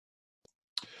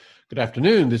Good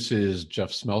afternoon. This is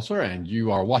Jeff Smeltzer, and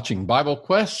you are watching Bible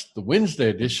Quest, the Wednesday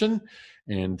edition.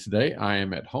 And today I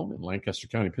am at home in Lancaster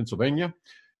County, Pennsylvania.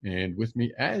 And with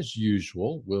me, as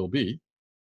usual, will be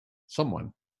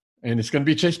someone. And it's going to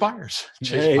be Chase Byers.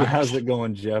 Hey, how's it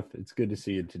going, Jeff? It's good to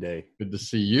see you today. Good to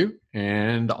see you.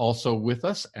 And also with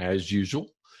us, as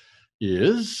usual,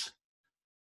 is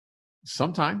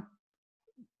sometime.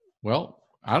 Well,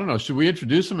 I don't know. Should we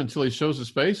introduce him until he shows his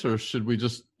face, or should we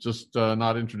just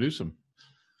not introduce him?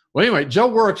 Well, anyway, Joe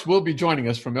Works will be joining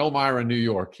us from Elmira, New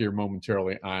York here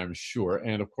momentarily, I'm sure.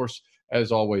 And, of course,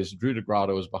 as always, Drew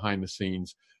DeGrotto is behind the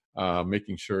scenes,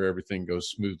 making sure everything goes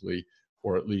smoothly,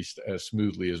 or at least as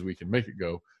smoothly as we can make it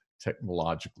go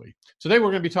technologically. Today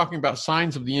we're going to be talking about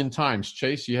signs of the end times.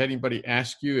 Chase, you had anybody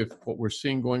ask you if what we're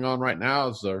seeing going on right now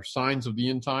is there signs of the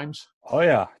end times? Oh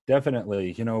yeah,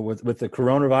 definitely. You know, with the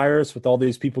coronavirus, with all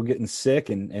these people getting sick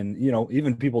and you know,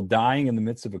 even people dying in the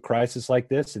midst of a crisis like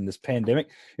this in this pandemic,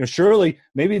 you know, surely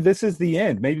maybe this is the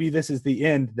end. Maybe this is the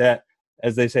end that,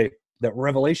 as they say, that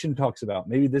Revelation talks about.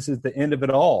 Maybe this is the end of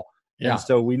it all. Yeah. And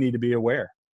so we need to be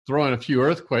aware. Throw in a few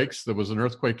earthquakes. There was an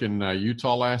earthquake in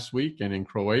Utah last week and in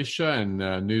Croatia, and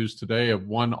news today of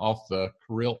one off the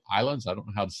Kuril Islands. I don't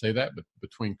know how to say that, but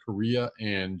between Korea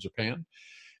and Japan.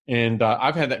 And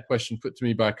I've had that question put to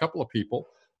me by a couple of people.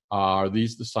 Are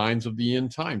these the signs of the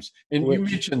end times? And you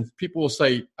mentioned people will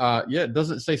say, yeah, it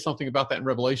doesn't say something about that in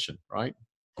Revelation, right?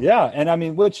 Yeah. And I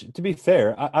mean, which, to be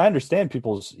fair, I understand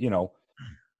people's, you know,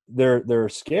 they're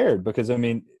scared because, I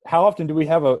mean, how often do we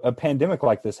have a pandemic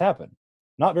like this happen?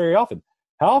 Not very often.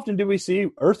 How often do we see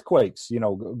earthquakes, you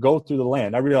know, go through the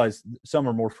land? I realize some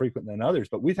are more frequent than others,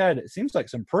 but we've had, it seems like,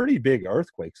 some pretty big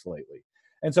earthquakes lately.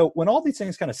 And so when all these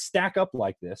things kind of stack up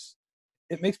like this,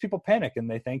 it makes people panic and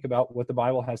they think about what the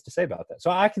Bible has to say about that. So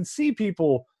I can see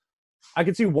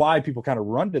why people kind of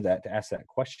run to that to ask that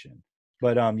question.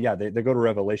 But yeah, they go to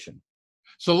Revelation.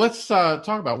 So let's talk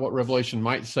about what Revelation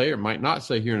might say or might not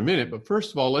say here in a minute. But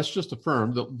first of all, let's just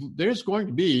affirm that there's going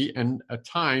to be a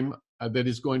time that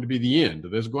is going to be the end.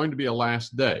 There's going to be a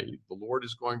last day. The Lord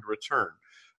is going to return.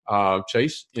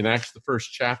 Chase, in Acts, the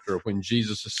first chapter, when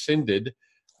Jesus ascended,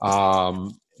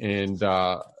 and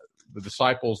the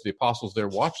disciples, the apostles there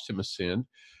watched him ascend.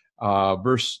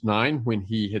 Verse 9, when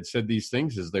he had said these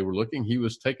things, as they were looking, he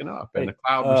was taken up, and the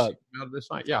cloud received him out of this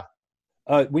night. Yeah.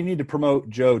 We need to promote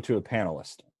Joe to a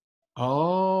panelist.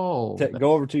 Oh.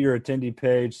 Go over to your attendee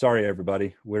page. Sorry,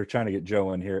 everybody. We're trying to get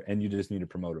Joe in here, and you just need to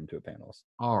promote him to a panelist.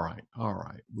 All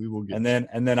right. We will get.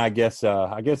 And then I guess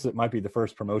it might be the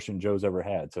first promotion Joe's ever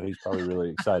had, so he's probably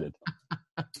really excited.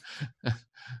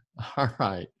 All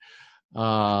right.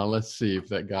 Let's see if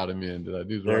that got him in. Did I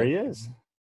do that? There he is.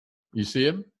 You see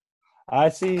him? I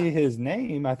see his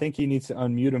name. I think he needs to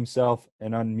unmute himself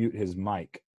and unmute his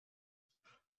mic.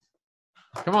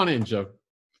 Come on in, Joe.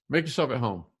 Make yourself at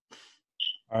home.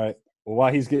 All right. Well,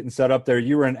 while he's getting set up there,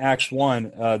 you were in Acts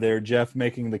 1 there, Jeff,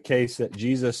 making the case that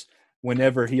Jesus,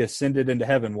 whenever he ascended into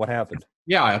heaven, what happened?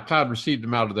 Yeah, a cloud received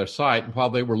him out of their sight. And while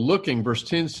they were looking, verse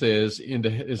 10 says,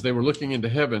 as they were looking into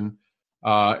heaven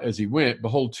as he went,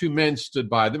 behold, two men stood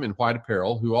by them in white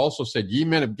apparel, who also said, Ye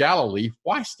men of Galilee,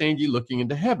 why stand ye looking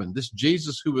into heaven? This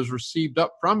Jesus who was received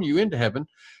up from you into heaven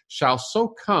shall so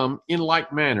come in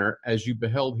like manner as you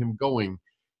beheld him going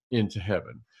into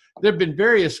heaven. There have been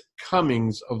various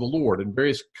comings of the Lord and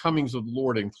various comings of the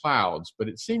Lord in clouds, but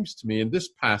it seems to me in this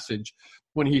passage,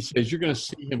 when he says you're going to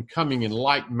see him coming in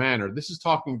like manner, this is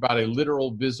talking about a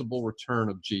literal, visible return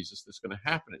of Jesus that's going to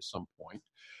happen at some point.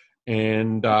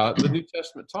 And the New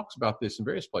Testament talks about this in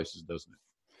various places, doesn't it?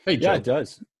 Hey, Joe. Yeah, it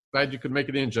does. Glad you could make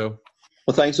it in, Joe.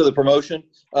 Well, thanks for the promotion.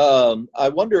 I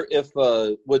wonder if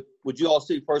would you all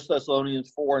see 1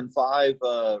 Thessalonians 4 and 5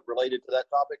 related to that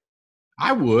topic?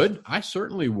 I would. I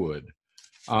certainly would.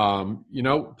 You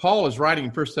know, Paul is writing in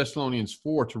 1 Thessalonians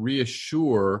 4 to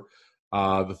reassure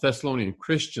the Thessalonian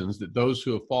Christians that those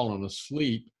who have fallen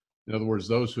asleep, in other words,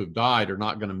 those who have died, are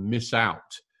not going to miss out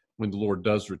when the Lord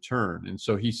does return. And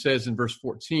so he says in verse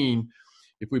 14,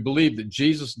 if we believe that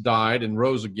Jesus died and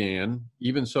rose again,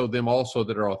 even so them also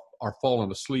that are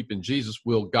fallen asleep in Jesus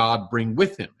will God bring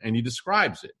with him. And he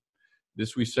describes it.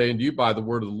 This we say unto you by the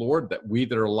word of the Lord, that we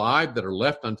that are alive, that are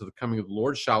left unto the coming of the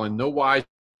Lord, shall in no wise.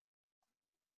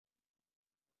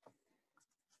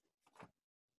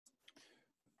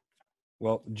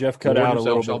 Well, Jeff cut out a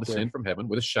little shall bit descend there. from heaven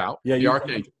with a shout. Yeah, the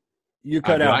archangel. You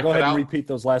cut out. Go ahead and repeat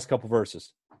those last couple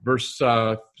verses. Verse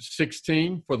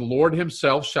 16, for the Lord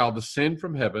himself shall descend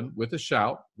from heaven with a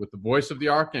shout, with the voice of the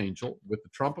archangel, with the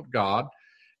trump of God,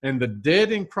 And the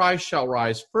dead in Christ shall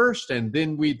rise first, and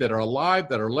then we that are alive,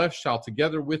 that are left, shall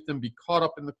together with them be caught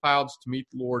up in the clouds to meet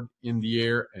the Lord in the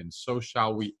air, and so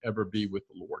shall we ever be with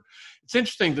the Lord. It's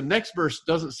interesting, the next verse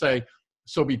doesn't say,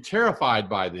 so be terrified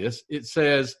by this. It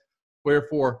says,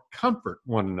 wherefore comfort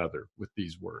one another with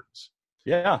these words.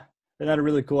 Yeah. Isn't that a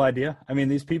really cool idea? I mean,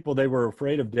 these people, they were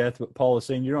afraid of death, but Paul is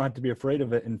saying you don't have to be afraid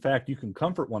of it. In fact, you can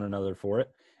comfort one another for it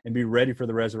and be ready for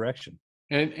the resurrection.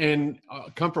 And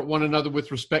comfort one another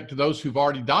with respect to those who've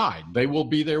already died. They will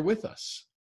be there with us.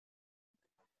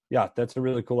 Yeah, that's a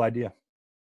really cool idea.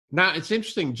 Now, it's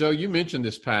interesting, Joe, you mentioned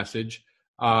this passage.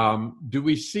 Do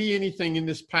we see anything in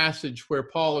this passage where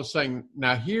Paul is saying,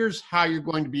 now here's how you're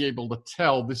going to be able to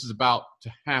tell this is about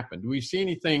to happen? Do we see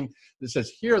anything that says,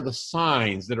 here are the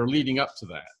signs that are leading up to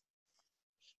that?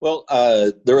 Well,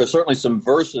 there are certainly some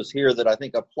verses here that I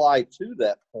think apply to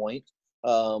that point.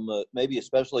 Maybe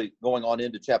especially going on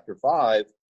into chapter 5,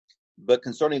 but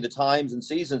concerning the times and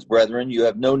seasons, brethren, you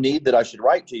have no need that I should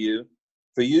write to you,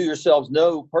 for you yourselves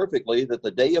know perfectly that the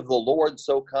day of the Lord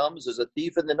so comes as a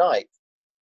thief in the night.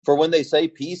 For when they say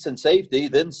peace and safety,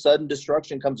 then sudden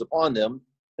destruction comes upon them,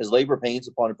 as labor pains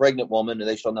upon a pregnant woman, and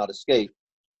they shall not escape.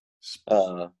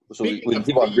 So we can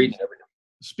keep on reading everything.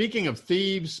 Speaking of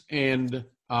thieves and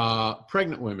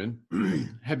pregnant women,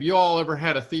 have you all ever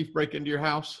had a thief break into your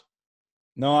house?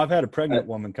 No, I've had a pregnant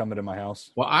woman come into my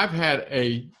house. Well, I've had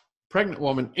a pregnant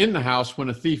woman in the house when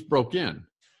a thief broke in.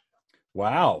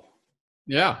 Wow.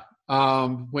 Yeah.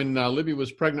 When Libby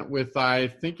was pregnant with, I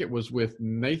think it was with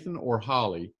Nathan or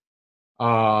Holly,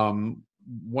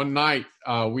 one night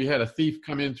we had a thief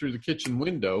come in through the kitchen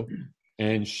window,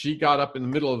 and she got up in the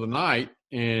middle of the night,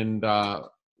 and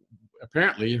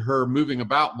apparently her moving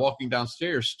about, walking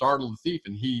downstairs, startled the thief,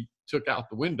 and he took out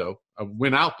the window,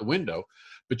 went out the window.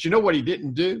 But you know what he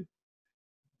didn't do?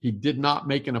 He did not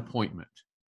make an appointment.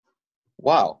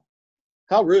 Wow.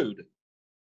 How rude.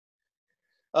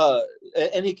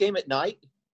 And he came at night?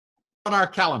 On our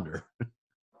calendar.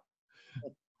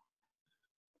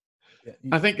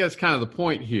 I think that's kind of the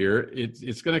point here.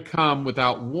 It's going to come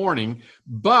without warning.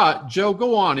 But, Joe,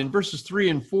 go on. In verses 3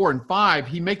 and 4 and 5,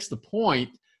 he makes the point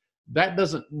that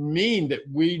doesn't mean that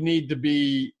we need to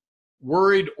be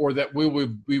worried or that we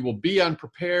will be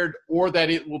unprepared or that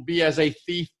it will be as a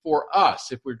thief for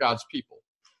us if we're God's people.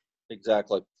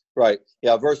 Exactly. Right.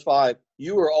 Yeah. Verse 5,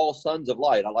 you are all sons of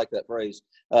light. I like that phrase.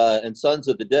 And sons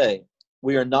of the day.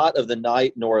 We are not of the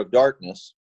night nor of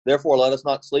darkness. Therefore, let us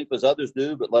not sleep as others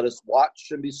do, but let us watch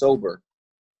and be sober.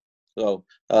 So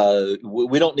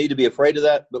we don't need to be afraid of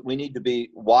that, but we need to be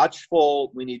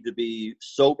watchful. We need to be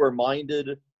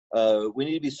sober-minded. We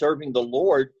need to be serving the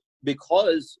Lord,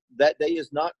 because that day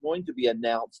is not going to be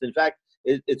announced. In fact,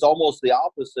 it's almost the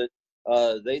opposite.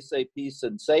 They say peace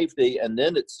and safety, and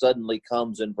then it suddenly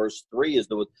comes in verse 3 is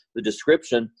the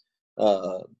description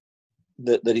that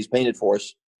he's painted for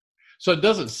us. So it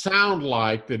doesn't sound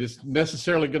like that it's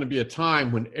necessarily going to be a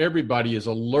time when everybody is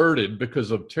alerted because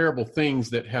of terrible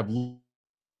things that have a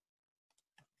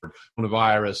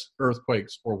virus,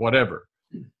 earthquakes, or whatever.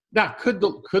 Now, could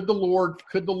the Lord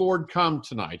come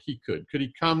tonight? He could. Could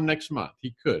he come next month?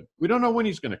 He could. We don't know when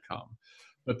he's going to come.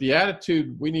 But the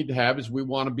attitude we need to have is we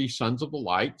want to be sons of the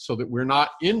light so that we're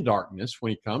not in darkness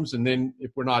when he comes. And then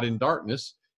if we're not in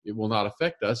darkness, it will not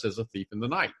affect us as a thief in the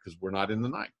night because we're not in the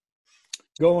night.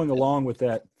 Going along with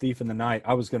that thief in the night,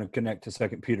 I was going to connect to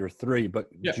 2 Peter 3, but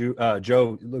yeah.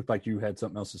 Joe, it looked like you had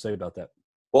something else to say about that.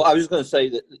 Well, I was going to say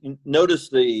that notice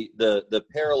the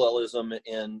parallelism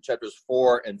in chapters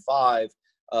 4 and 5,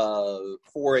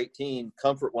 4:18,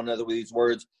 comfort one another with these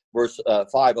words. Verse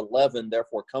 5:11,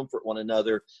 therefore comfort one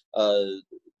another.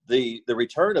 The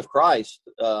return of Christ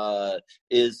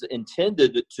is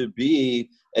intended to be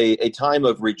a time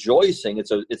of rejoicing.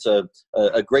 It's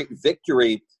a great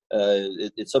victory.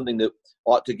 It's something that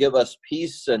ought to give us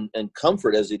peace and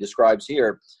comfort, as he describes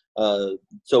here.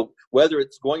 So whether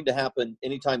it's going to happen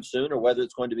anytime soon or whether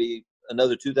it's going to be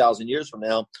another 2,000 years from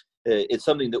now, it's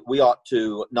something that we ought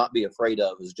to not be afraid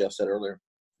of, as Jeff said earlier.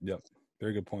 Yep,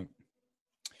 very good point.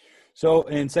 So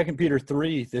in 2 Peter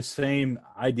 3, this same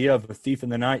idea of a thief in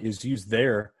the night is used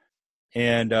there.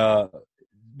 And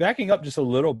backing up just a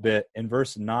little bit in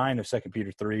verse 9 of 2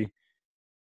 Peter 3,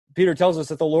 Peter tells us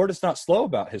that the Lord is not slow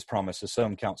about his promise, as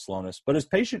some count slowness, but is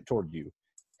patient toward you,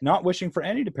 not wishing for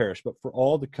any to perish, but for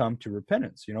all to come to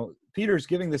repentance. You know, Peter's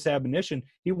giving this admonition.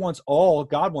 God wants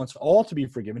all to be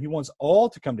forgiven. He wants all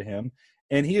to come to him,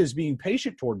 and he is being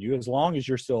patient toward you as long as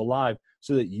you're still alive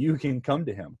so that you can come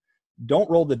to him. Don't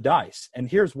roll the dice. And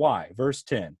here's why. Verse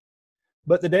 10,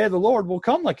 but the day of the Lord will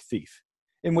come like a thief,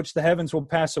 in which the heavens will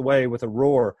pass away with a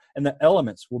roar, and the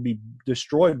elements will be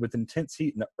destroyed with intense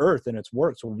heat, and the earth and its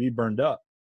works will be burned up.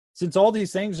 Since all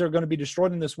these things are going to be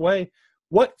destroyed in this way,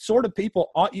 what sort of people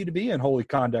ought you to be in holy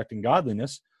conduct and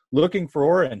godliness, looking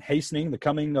for and hastening the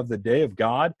coming of the day of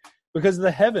God? Because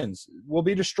the heavens will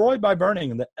be destroyed by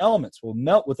burning, and the elements will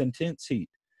melt with intense heat.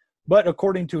 But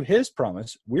according to his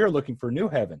promise, we are looking for new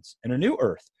heavens and a new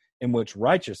earth in which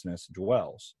righteousness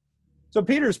dwells. So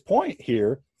Peter's point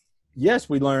here, yes,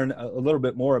 we learn a little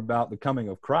bit more about the coming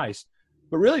of Christ,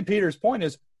 but really Peter's point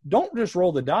is, don't just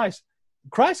roll the dice.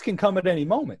 Christ can come at any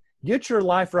moment. Get your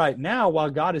life right now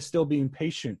while God is still being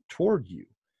patient toward you.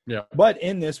 Yeah. But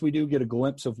in this, we do get a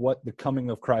glimpse of what the coming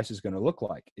of Christ is going to look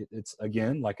like. It's,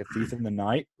 again, like a thief in the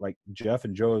night, like Jeff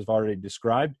and Joe have already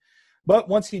described. But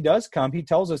once he does come, he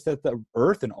tells us that the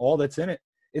earth and all that's in it,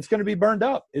 it's going to be burned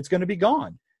up. It's going to be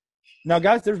gone. Now,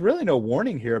 guys, there's really no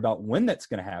warning here about when that's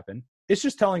going to happen. It's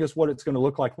just telling us what it's going to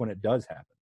look like when it does happen.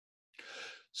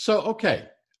 So, okay,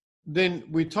 then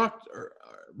we talked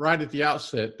right at the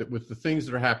outset that with the things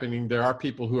that are happening, there are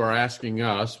people who are asking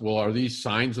us, well, are these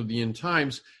signs of the end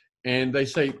times? And they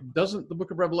say, doesn't the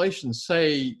book of Revelation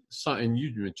say, and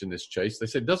you mentioned this, Chase, they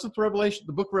said, doesn't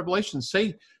the book of Revelation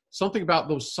say something about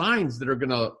those signs that are going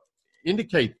to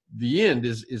indicate the end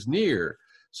is near?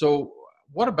 So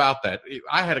what about that?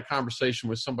 I had a conversation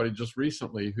with somebody just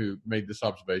recently who made this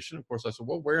observation. Of course, I said,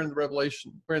 well, where in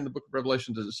the book of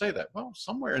Revelation does it say that? Well,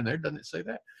 somewhere in there, doesn't it say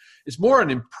that? It's more an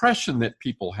impression that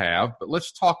people have, but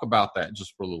let's talk about that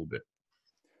just for a little bit.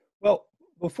 Well,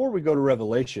 before we go to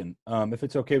Revelation, if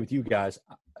it's okay with you guys,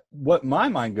 what my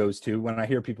mind goes to when I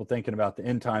hear people thinking about the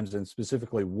end times and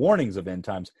specifically warnings of end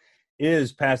times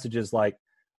is passages like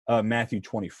Matthew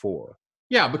 24.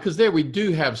 Yeah, because there we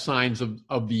do have signs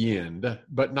of the end,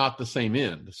 but not the same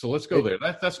end. So let's go there.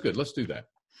 That's good. Let's do that.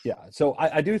 Yeah. So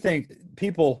I do think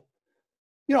people,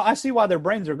 I see why their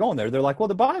brains are going there. They're like, well,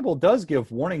 the Bible does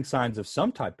give warning signs of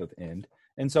some type of end.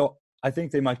 And so I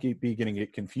think they might be getting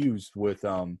it confused with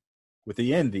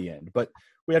the end. But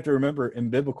we have to remember in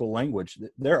biblical language,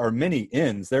 there are many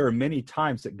ends. There are many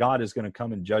times that God is going to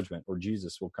come in judgment, or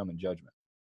Jesus will come in judgment.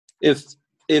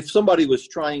 If somebody was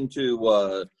trying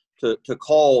to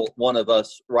call one of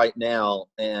us right now,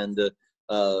 and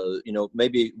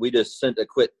maybe we just sent a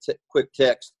quick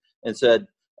text and said,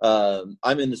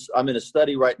 I'm in a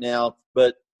study right now,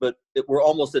 but we're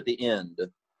almost at the end.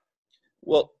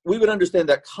 Well, we would understand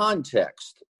that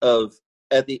context of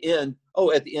at the end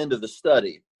of the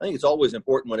study. I think it's always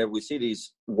important whenever we see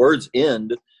these words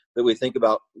end that we think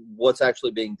about what's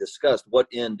actually being discussed. What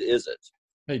end is it?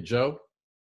 Hey, Joe.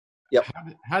 Yep.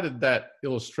 How did that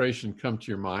illustration come to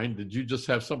your mind? Did you just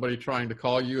have somebody trying to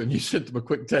call you and you sent them a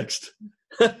quick text?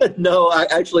 No,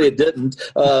 it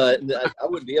didn't. I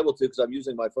wouldn't be able to because I'm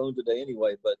using my phone today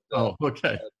anyway. But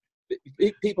okay.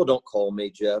 People don't call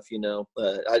me, Jeff.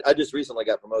 I just recently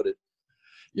got promoted.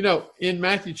 In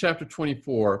Matthew chapter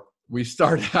 24, we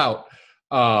start out,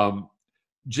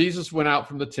 Jesus went out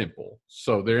from the temple.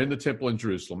 So they're in the temple in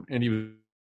Jerusalem, and he was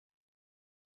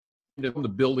in the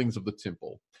buildings of the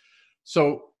temple.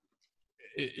 So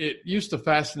it used to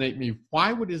fascinate me.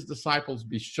 Why would his disciples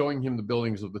be showing him the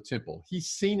buildings of the temple? He's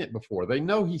seen it before. They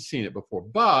know he's seen it before.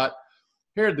 But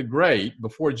Herod the Great,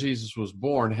 before Jesus was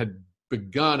born, had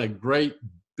begun a great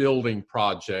building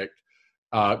project,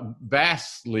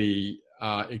 vastly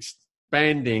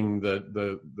expanding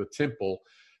the temple.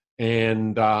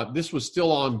 And this was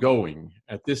still ongoing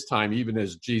at this time, even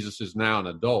as Jesus is now an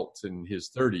adult in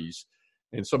his 30s.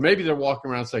 And so maybe they're walking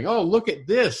around saying, oh, look at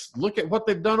this. Look at what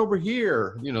they've done over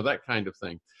here. That kind of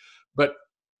thing. But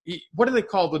what do they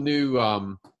call the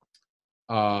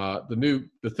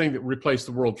thing that replaced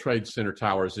the World Trade Center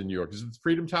towers in New York? Is it the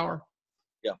Freedom Tower?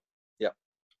 Yeah. Yeah.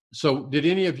 So did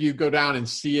any of you go down and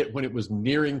see it when it was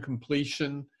nearing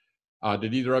completion?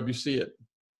 Did either of you see it?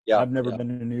 Yeah. I've never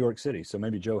been to New York City, so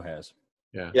maybe Joe has.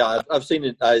 Yeah, I've seen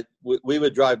it. We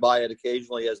would drive by it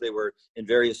occasionally as they were in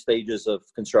various stages of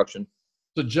construction.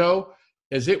 So, Joe,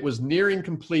 as it was nearing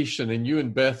completion and you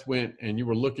and Beth went and you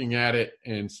were looking at it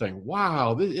and saying,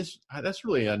 wow, that's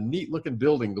really a neat-looking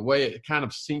building, the way it kind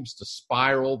of seems to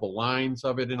spiral, the lines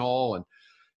of it and all. And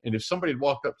if somebody had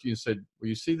walked up to you and said, well,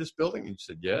 you see this building? And you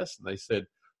said, yes. And they said,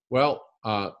 well,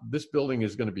 this building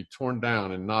is going to be torn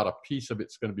down and not a piece of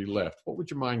it's going to be left. What would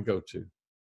your mind go to?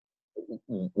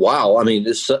 Wow. I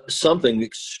mean, something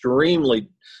extremely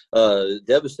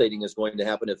devastating is going to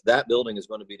happen if that building is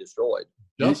going to be destroyed.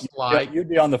 You'd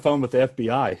be on the phone with the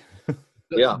FBI.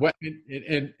 Yeah.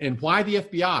 And why the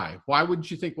FBI? Why wouldn't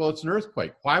you think, well, it's an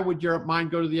earthquake? Why would your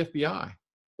mind go to the FBI?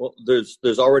 Well,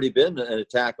 there's already been an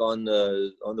attack on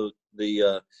the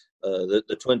the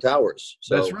Twin Towers.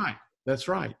 So that's right. That's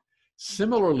right.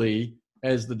 Similarly,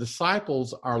 as the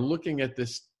disciples are looking at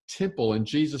this temple, and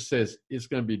Jesus says it's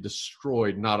going to be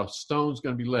destroyed, not a stone's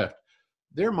going to be left,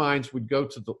 their minds would go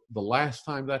to the last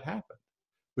time that happened,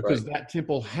 because that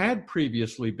temple had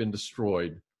previously been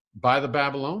destroyed by the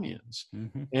Babylonians.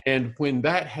 Mm-hmm. And when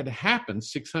that had happened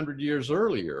 600 years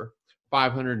earlier,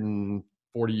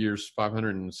 540 years,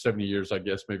 570 years, I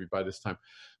guess, maybe by this time,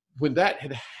 when that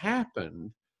had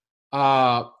happened,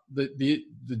 the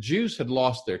Jews had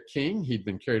lost their king. He'd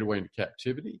been carried away into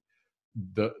captivity.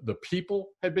 The people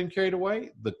had been carried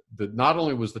away. Not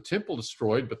only was the temple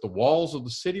destroyed, but the walls of the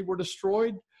city were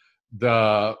destroyed.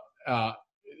 The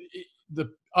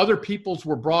other peoples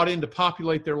were brought in to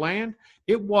populate their land.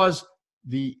 It was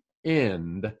the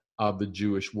end of the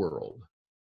Jewish world.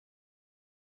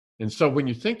 And so when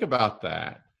you think about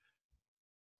that,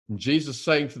 Jesus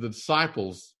saying to the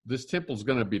disciples, this temple is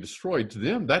going to be destroyed, to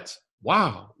them, that's,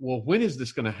 wow, well, when is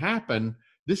this going to happen?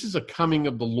 This is a coming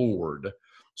of the Lord.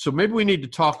 So maybe we need to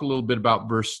talk a little bit about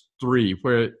verse 3,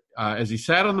 where as he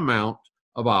sat on the Mount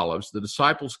of Olives, the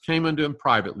disciples came unto him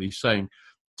privately, saying,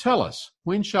 tell us,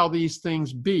 when shall these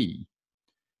things be?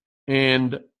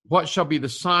 And what shall be the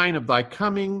sign of thy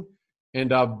coming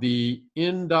and of the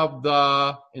end of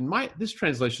the, this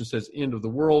translation says end of the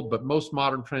world, but most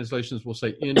modern translations will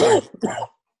say end of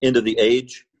the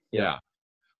age. Yeah.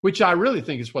 Which I really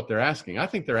think is what they're asking. I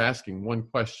think they're asking one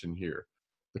question here.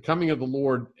 The coming of the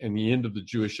Lord and the end of the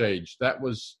Jewish age. That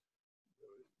was,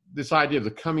 this idea of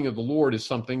the coming of the Lord is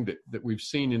something that we've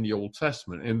seen in the Old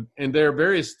Testament. And there are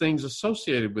various things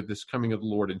associated with this coming of the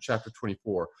Lord in chapter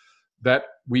 24 that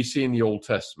we see in the Old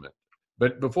Testament.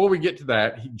 But before we get to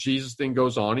that, Jesus then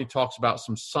goes on. He talks about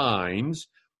some signs,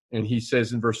 and he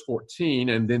says in verse 14,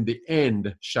 and then the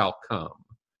end shall come.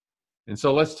 And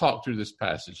so let's talk through this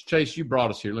passage. Chase, you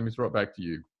brought us here. Let me throw it back to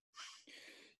you.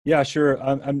 Yeah, sure.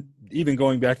 I'm even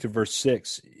going back to verse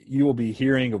 6. You will be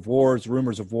hearing of wars,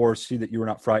 rumors of wars. See that you are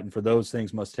not frightened, for those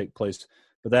things must take place.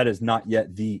 But that is not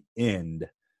yet the end.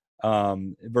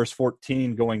 Verse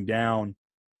 14 going down.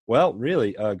 Well,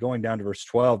 really, going down to verse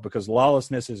 12, because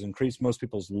lawlessness has increased, most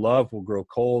people's love will grow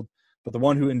cold. But the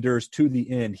one who endures to the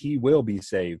end, he will be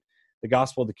saved. The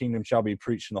gospel of the kingdom shall be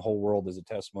preached in the whole world as a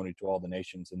testimony to all the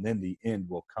nations, and then the end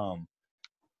will come.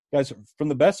 Guys, from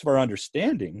the best of our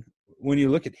understanding, when you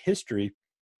look at history,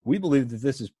 we believe that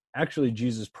this is actually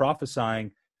Jesus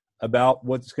prophesying about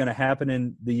what's going to happen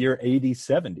in the year AD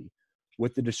 70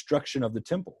 with the destruction of the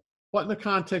temple. What in the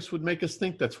context would make us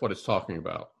think that's what it's talking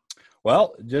about?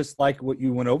 Well, just like what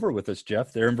you went over with us,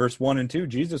 Jeff, there in verse 1 and 2,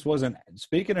 Jesus wasn't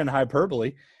speaking in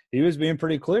hyperbole. He was being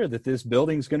pretty clear that this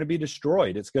building's going to be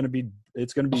destroyed. It's going to be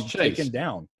taken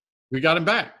down. We got him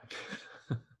back.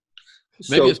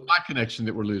 Maybe it's my connection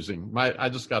that we're losing. I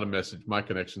just got a message. My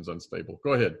connection's unstable.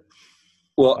 Go ahead.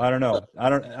 Well, I don't know. I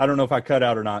don't know if I cut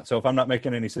out or not. So if I'm not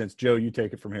making any sense, Joe, you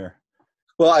take it from here.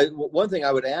 Well, one thing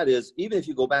I would add is, even if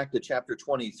you go back to chapter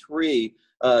 23,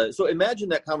 so imagine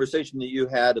that conversation that you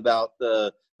had about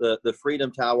the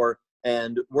Freedom Tower,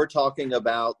 and we're talking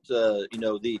about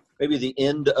maybe the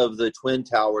end of the Twin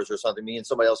Towers or something. Me and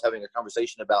somebody else having a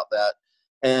conversation about that,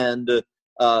 and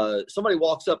somebody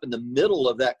walks up in the middle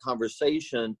of that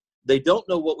conversation. They don't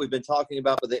know what we've been talking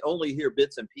about, but they only hear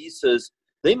bits and pieces.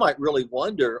 They might really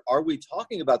wonder, are we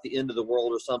talking about the end of the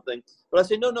world or something? But I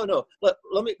say, no.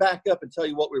 Let me back up and tell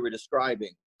you what we were describing.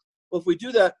 Well, if we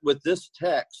do that with this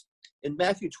text, in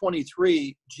Matthew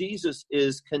 23, Jesus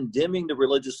is condemning the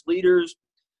religious leaders.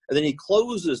 And then he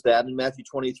closes that in Matthew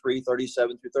 23,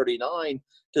 37 through 39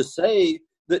 to say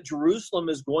that Jerusalem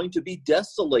is going to be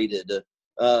desolated.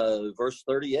 Verse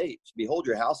 38, behold,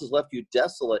 your house is left you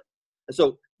desolate. And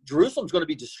so Jerusalem's going to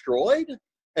be destroyed.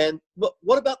 And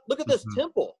what about, look at this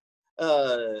temple.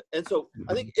 And so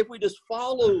I think if we just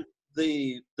follow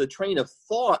the train of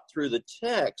thought through the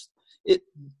text,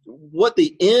 what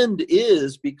the end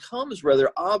is becomes rather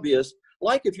obvious.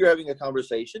 Like if you're having a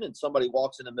conversation and somebody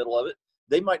walks in the middle of it,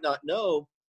 they might not know,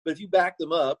 but if you back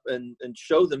them up and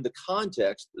show them the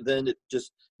context, then it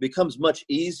just becomes much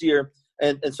easier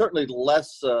and certainly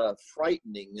less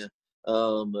frightening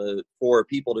for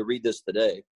people to read this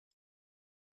today.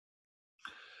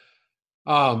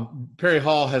 Perry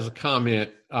Hall has a comment.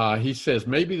 He says,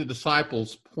 maybe the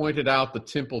disciples pointed out the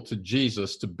temple to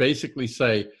Jesus to basically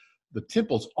say, the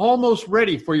temple's almost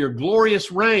ready for your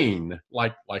glorious reign,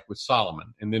 like with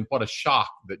Solomon. And then what a shock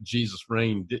that Jesus'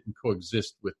 reign didn't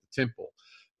coexist with the temple.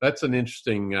 That's an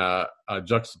interesting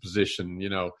juxtaposition,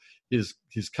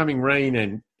 his coming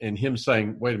reign and him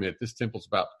saying, wait a minute, this temple's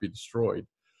about to be destroyed.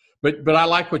 But I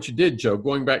like what you did, Joe,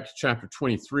 going back to chapter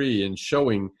 23 and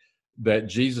showing that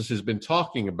Jesus has been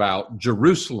talking about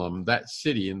Jerusalem, that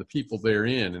city, and the people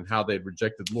therein, and how they'd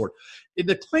rejected the Lord. And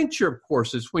the clincher, of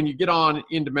course, is when you get on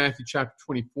into Matthew chapter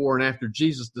 24, and after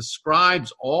Jesus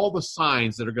describes all the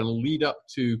signs that are going to lead up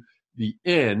to the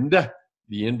end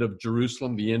of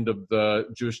Jerusalem, the end of the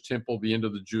Jewish temple, the end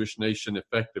of the Jewish nation,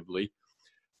 effectively.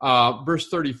 Verse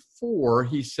 34,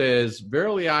 he says,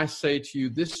 "Verily I say to you,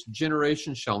 this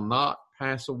generation shall not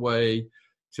pass away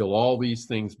till all these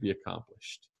things be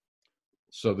accomplished."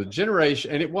 So the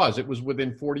generation, and it was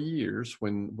within 40 years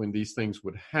when these things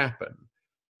would happen.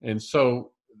 And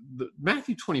so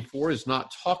Matthew 24 is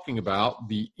not talking about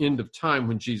the end of time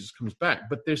when Jesus comes back,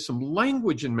 but there's some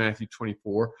language in Matthew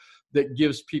 24 that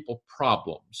gives people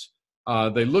problems.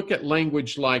 They look at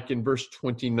language like in verse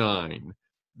 29,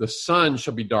 "The sun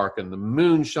shall be darkened, the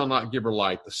moon shall not give her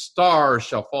light, the stars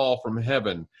shall fall from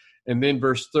heaven." And then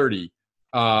verse 30,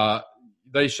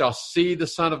 "They shall see the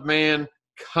Son of Man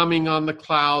coming on the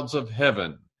clouds of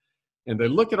heaven." And they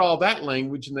look at all that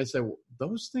language and they say, well,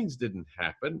 those things didn't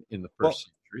happen in the first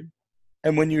century.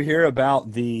 And when you hear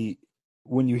about the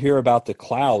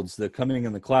clouds, the coming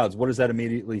in the clouds, what does that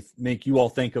immediately make you all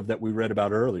think of that we read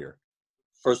about earlier?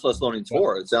 1 Thessalonians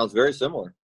 4. It sounds very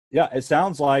similar. Yeah, it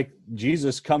sounds like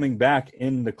Jesus coming back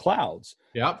in the clouds.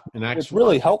 Yep. And what's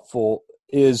really helpful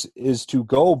is to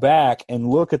go back and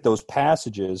look at those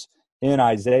passages in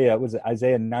Isaiah. Was it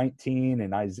Isaiah 19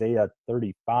 and Isaiah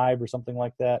 35 or something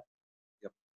like that?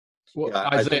 Yep. Well, yeah,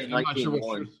 Isaiah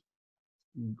 19:1.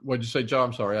 What'd you say, John?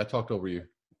 I'm sorry, I talked over you.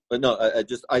 But no,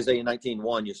 just Isaiah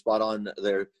 19:1. You're spot on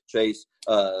there, Chase.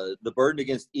 The burden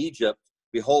against Egypt.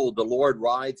 Behold, the Lord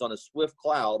rides on a swift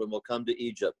cloud and will come to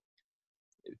Egypt.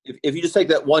 If you just take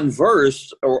that one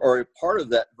verse or a part of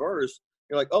that verse,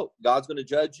 you're like, oh, God's going to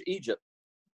judge Egypt.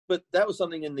 But that was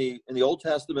something in the Old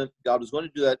Testament. God was going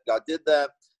to do that. God did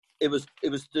that. It was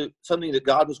something that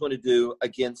God was going to do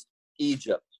against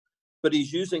Egypt. But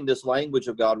he's using this language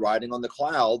of God riding on the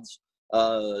clouds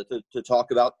to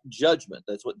talk about judgment.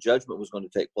 That's what judgment was going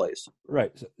to take place.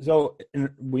 Right. So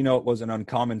we know it wasn't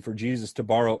uncommon for Jesus to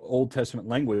borrow Old Testament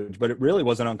language, but it really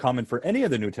wasn't uncommon for any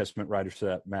of the New Testament writers, for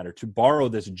that matter, to borrow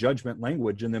this judgment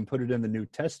language and then put it in the New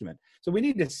Testament. So we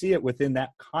need to see it within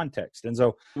that context. And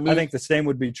so I think the same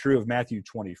would be true of Matthew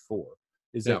 24,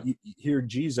 is that here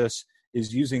Jesus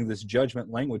is using this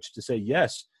judgment language to say,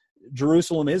 yes,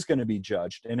 Jerusalem is going to be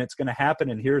judged and it's going to happen.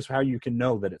 And here's how you can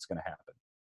know that it's going to happen.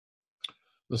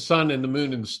 The sun and the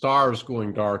moon and the stars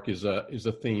going dark is a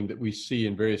theme that we see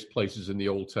in various places in the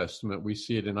Old Testament. We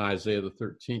see it in Isaiah, the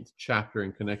 13th chapter,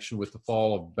 in connection with the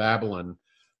fall of Babylon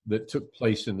that took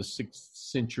place in the 6th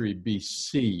century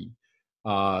BC.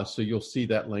 So you'll see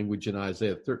that language in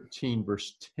Isaiah 13,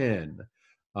 verse 10.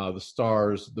 The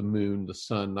stars, the moon, the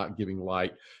sun not giving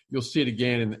light. You'll see it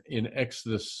again in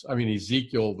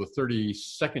Ezekiel, the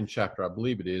 32nd chapter, I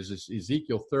believe it is.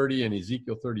 Ezekiel 30 and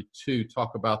Ezekiel 32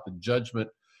 talk about the judgment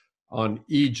on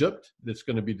Egypt that's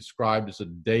going to be described as a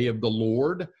day of the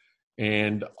Lord.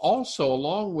 And also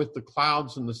along with the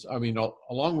clouds and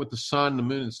along with the sun, the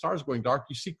moon, and stars going dark,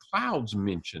 you see clouds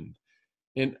mentioned.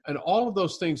 And all of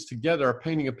those things together are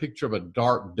painting a picture of a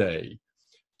dark day.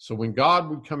 So when God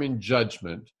would come in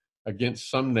judgment against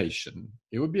some nation,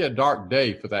 it would be a dark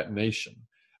day for that nation.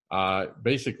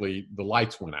 Basically, the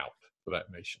lights went out for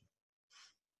that nation.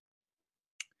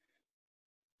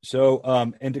 So,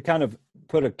 and to kind of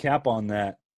put a cap on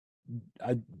that,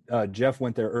 Jeff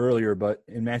went there earlier, but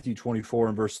in Matthew 24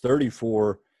 and verse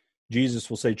 34, Jesus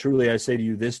will say, "Truly I say to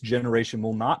you, this generation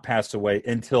will not pass away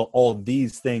until all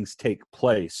these things take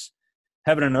place.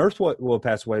 Heaven and earth will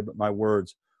pass away, but my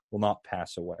words will not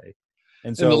pass away."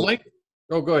 And so,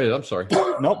 go ahead. I'm sorry.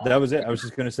 Nope, that was it. I was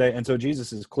just going to say, and so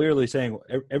Jesus is clearly saying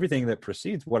everything that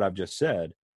precedes what I've just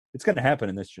said, it's going to happen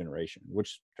in this generation,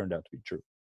 which turned out to be true.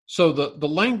 So the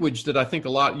language that I think a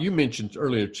lot, you mentioned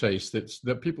earlier, Chase,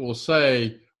 that people will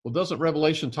say, well, doesn't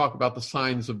Revelation talk about the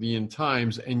signs of the end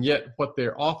times? And yet what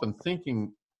they're often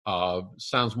thinking of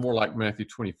sounds more like Matthew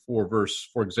 24,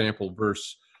 for example,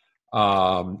 verse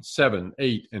 7,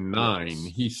 8, and 9.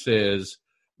 He says,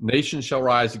 "Nation shall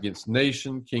rise against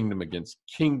nation, kingdom against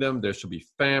kingdom. There shall be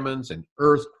famines and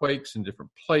earthquakes in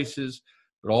different places.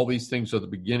 But all these things are the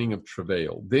beginning of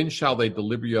travail. Then shall they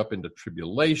deliver you up into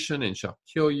tribulation and shall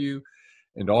kill you,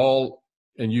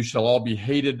 and you shall all be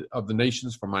hated of the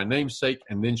nations for my name's sake,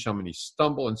 and then shall many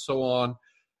stumble," and so on.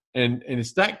 And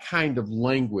it's that kind of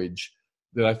language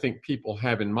that I think people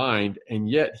have in mind, and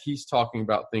yet he's talking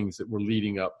about things that were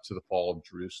leading up to the fall of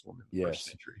Jerusalem in the first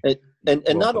century.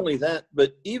 And not only that,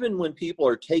 but even when people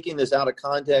are taking this out of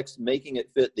context, making it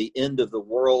fit the end of the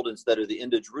world instead of the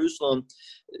end of Jerusalem,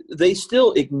 they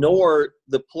still ignore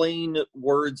the plain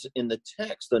words in the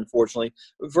text, unfortunately.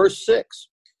 Verse 6,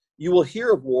 you will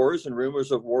hear of wars and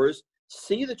rumors of wars.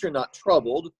 See that you're not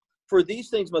troubled, for these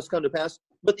things must come to pass,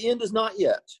 but the end is not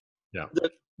yet. Yeah.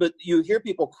 But you hear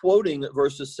people quoting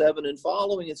verses 7 and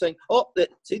following and saying,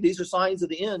 see, these are signs of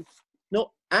the end.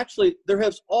 No, actually, there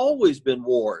has always been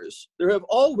wars. There have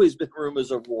always been rumors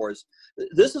of wars.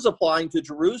 This is applying to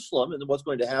Jerusalem and what's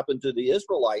going to happen to the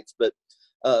Israelites, but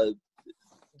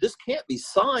this can't be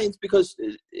signs because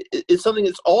it's something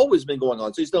that's always been going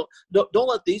on. So don't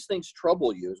let these things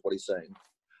trouble you, is what he's saying.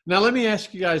 Now, let me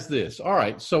ask you guys this. All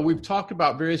right, so we've talked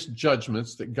about various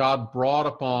judgments that God brought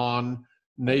upon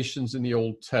nations in the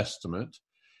Old Testament,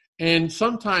 and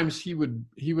sometimes he would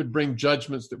bring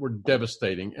judgments that were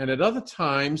devastating, and at other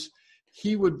times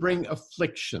he would bring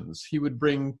afflictions. He would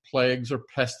bring plagues or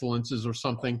pestilences or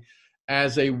something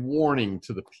as a warning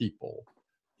to the people.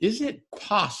 Is it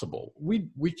possible?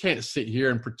 We can't sit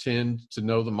here and pretend to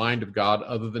know the mind of God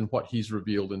other than what he's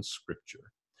revealed in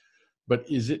Scripture. But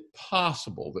is it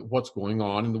possible that what's going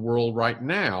on in the world right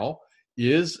now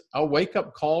is a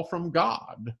wake-up call from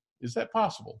God? Is that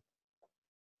possible?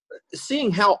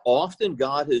 Seeing how often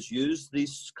God has used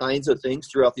these kinds of things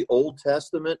throughout the Old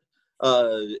Testament,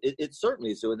 it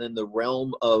certainly is within the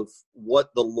realm of what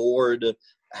the Lord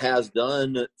has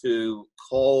done to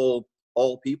call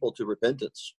all people to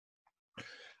repentance.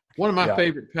 One of my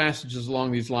favorite passages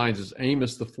along these lines is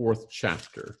Amos, the 4th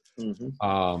chapter.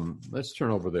 Mm-hmm. Let's turn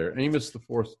over there. Amos, the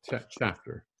 4th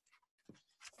chapter.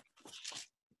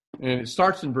 And it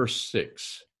starts in verse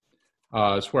 6.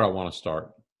 It's where I want to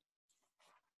start.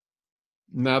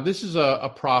 Now, this is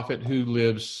a prophet who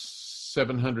lives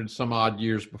 700 some odd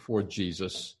years before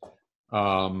Jesus,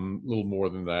 a little more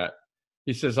than that.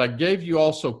 He says, I gave you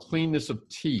also cleanness of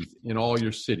teeth in all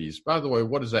your cities. By the way,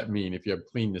 what does that mean if you have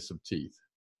cleanness of teeth?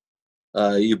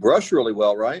 You brush really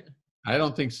well, right? I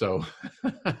don't think so.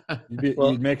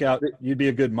 You'd be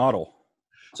a good model.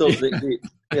 So,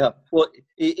 well,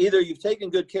 either you've taken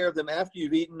good care of them after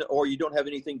you've eaten, or you don't have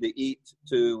anything to eat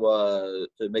to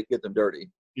get them dirty.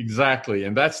 Exactly,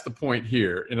 and that's the point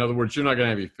here. In other words, you're not going to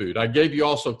have any food. I gave you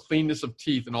also cleanness of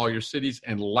teeth in all your cities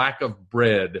and lack of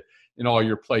bread in all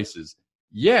your places.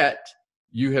 Yet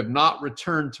you have not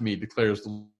returned to me, declares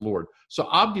the Lord. So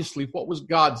obviously, what was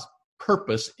God's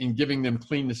purpose in giving them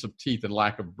cleanness of teeth and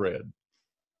lack of bread?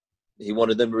 He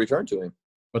wanted them to return to him.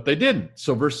 But they didn't.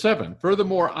 So verse 7,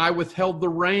 furthermore, I withheld the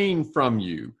rain from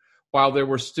you while there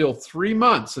were still 3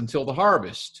 months until the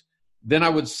harvest. Then I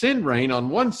would send rain on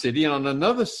one city, and on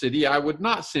another city I would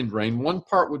not send rain. One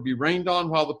part would be rained on,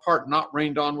 while the part not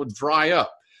rained on would dry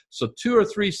up. So 2 or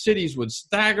 3 cities would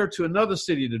stagger to another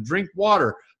city to drink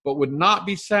water, but would not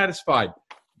be satisfied.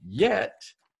 Yet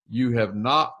you have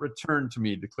not returned to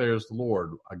me, declares the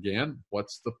Lord. Again,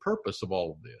 what's the purpose of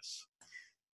all of this?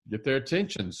 Get their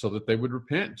attention so that they would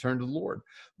repent and turn to the Lord.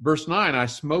 Verse 9, I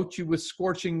smote you with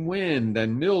scorching wind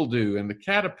and mildew, and the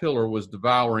caterpillar was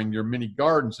devouring your many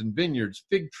gardens and vineyards,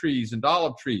 fig trees and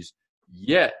olive trees.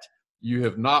 Yet you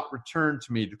have not returned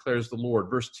to me, declares the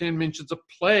Lord. Verse 10 mentions a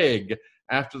plague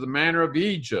after the manner of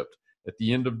Egypt. At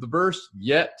the end of the verse,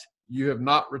 yet you have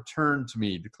not returned to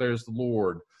me, declares the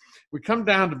Lord. We come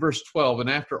down to verse 12, and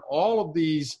after all of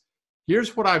these,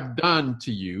 here's what I've done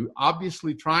to you,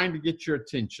 obviously trying to get your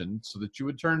attention so that you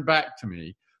would turn back to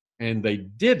me, and they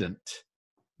didn't.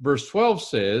 Verse 12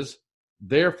 says,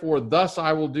 therefore, thus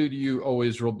I will do to you, O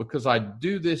Israel, because I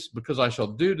shall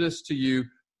do this to you,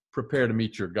 prepare to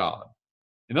meet your God.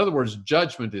 In other words,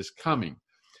 judgment is coming.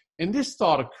 And this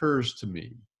thought occurs to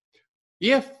me.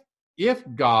 If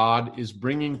God is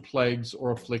bringing plagues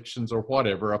or afflictions or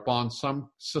whatever upon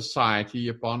some society,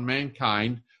 upon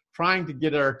mankind, trying to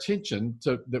get our attention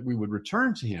that we would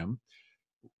return to him,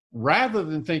 rather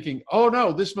than thinking, oh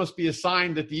no, this must be a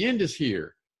sign that the end is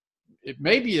here. It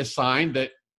may be a sign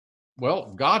that,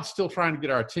 well, God's still trying to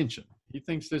get our attention. He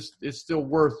thinks this is still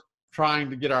worth trying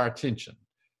to get our attention.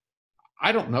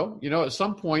 I don't know. At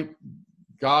some point,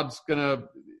 God's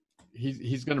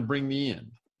he's gonna bring the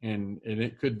end. And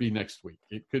it could be next week.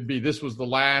 It could be this was the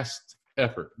last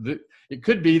effort. It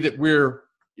could be that we're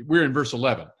in verse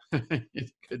 11.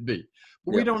 It could be.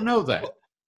 But we don't know that.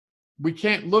 We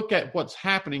can't look at what's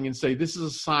happening and say this is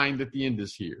a sign that the end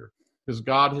is here, because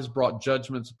God has brought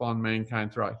judgments upon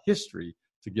mankind throughout history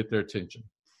to get their attention.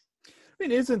 I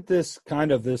mean, isn't this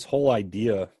kind of this whole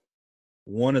idea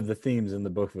one of the themes in the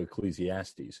book of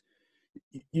Ecclesiastes?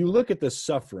 you look at the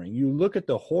suffering, you look at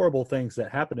the horrible things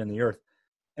that happen in the earth.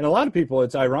 And a lot of people,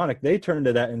 it's ironic, they turn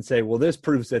to that and say, well, this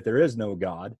proves that there is no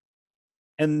God.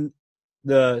 And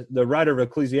the writer of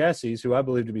Ecclesiastes, who I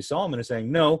believe to be Solomon, is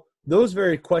saying, no, those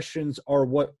very questions are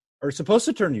what are supposed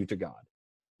to turn you to God,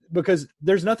 because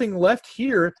there's nothing left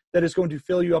here that is going to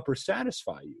fill you up or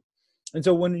satisfy you. And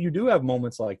so when you do have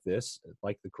moments like this,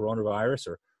 like the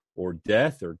coronavirus or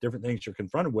death or different things you're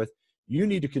confronted with, you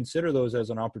need to consider those as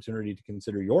an opportunity to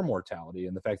consider your mortality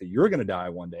and the fact that you're going to die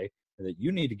one day and that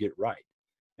you need to get right.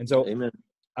 And so Amen.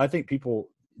 I think people,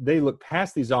 they look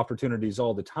past these opportunities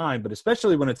all the time, but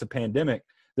especially when it's a pandemic,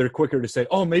 they're quicker to say,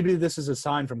 oh, maybe this is a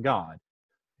sign from God.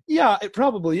 Yeah, it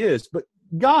probably is. But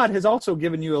God has also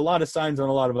given you a lot of signs in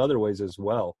a lot of other ways as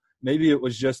well. Maybe it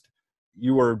was just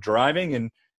you were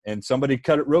driving and somebody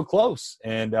cut it real close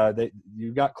and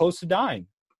you got close to dying.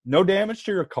 No damage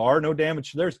to your car, no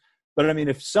damage to theirs. But I mean,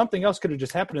 if something else could have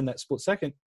just happened in that split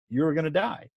second, you were going to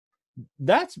die.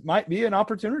 That might be an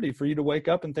opportunity for you to wake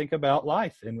up and think about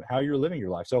life and how you're living your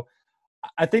life. So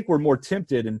I think we're more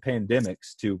tempted in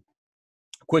pandemics to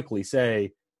quickly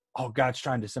say, oh, God's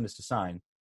trying to send us a sign.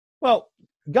 Well,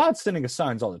 God's sending us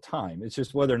signs all the time. It's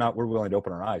just whether or not we're willing to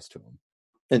open our eyes to them.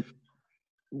 And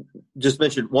just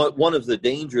mentioned one of the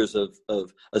dangers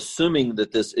of assuming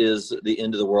that this is the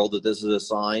end of the world, that this is a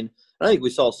sign. And I think we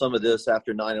saw some of this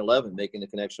after 9/11, making the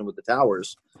connection with the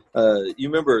towers. You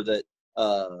remember that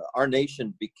our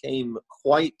nation became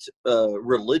quite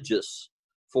religious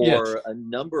for a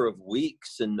number of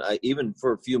weeks and even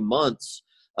for a few months.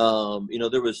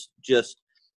 There was just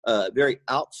very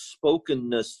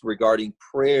outspokenness regarding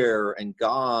prayer and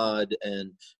God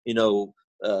and,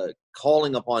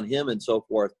 calling upon him and so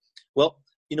forth. Well,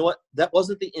 you know what? That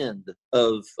wasn't the end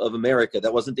of America.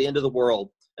 That wasn't the end of the world.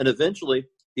 And eventually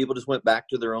people just went back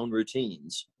to their own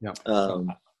routines. Yeah.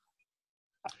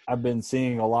 I've been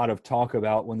seeing a lot of talk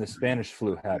about when the Spanish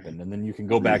flu happened, and then you can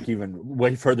go back even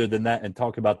way further than that and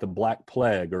talk about the Black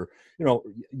Plague or,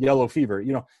 yellow fever.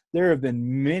 There have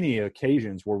been many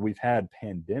occasions where we've had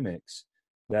pandemics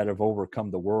that have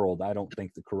overcome the world. I don't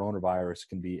think the coronavirus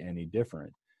can be any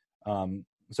different.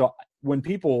 So when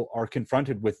people are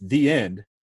confronted with the end,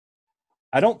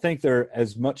 I don't think they're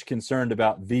as much concerned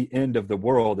about the end of the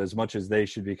world as much as they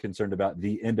should be concerned about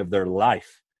the end of their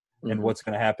life and what's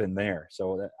going to happen there.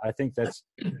 So I think that's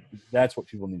what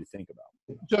people need to think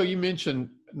about. Joe, you mentioned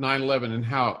 9/11 and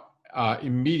how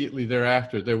immediately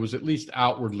thereafter there was at least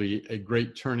outwardly a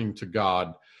great turning to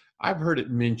God. I've heard it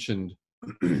mentioned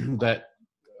that,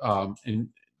 and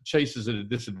Chase is at a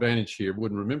disadvantage here,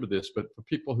 wouldn't remember this, but for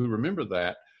people who remember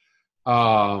that,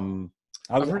 I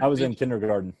was in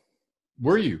kindergarten.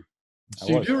 Were you? So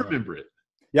you do remember it?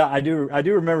 Yeah, I do. I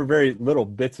do remember very little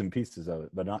bits and pieces of it,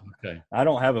 but not. Okay. I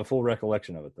don't have a full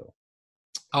recollection of it though.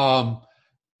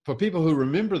 For people who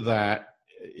remember that,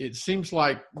 it seems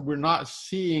like we're not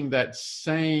seeing that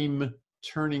same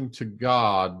turning to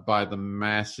God by the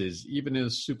masses, even in a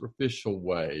superficial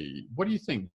way. What do you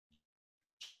think?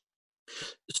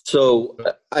 So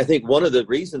I think one of the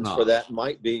reasons for that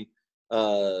might be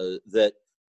that,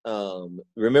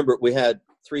 remember, we had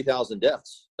 3,000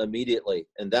 deaths immediately,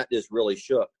 and that just really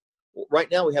shook. Right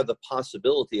now we have the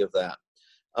possibility of that.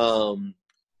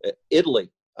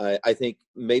 Italy, I think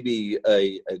maybe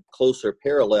a closer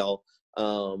parallel.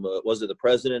 Was it the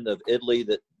president of Italy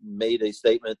that made a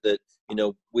statement that,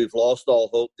 we've lost all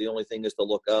hope, the only thing is to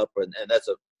look up, and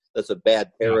that's a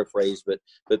bad paraphrase, but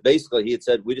basically he had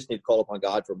said, we just need to call upon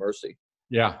God for mercy.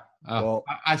 Yeah.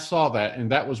 I saw that.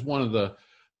 And that was one of the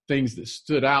things that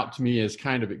stood out to me as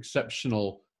kind of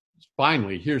exceptional.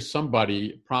 Finally, here's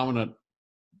somebody, prominent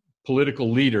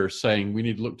political leader, saying we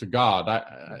need to look to God.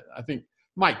 I think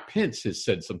Mike Pence has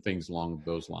said some things along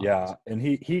those lines. Yeah. And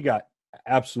he got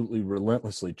absolutely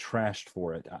relentlessly trashed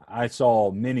for it. I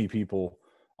saw many people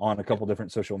on a couple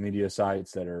different social media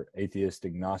sites that are atheist,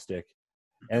 agnostic,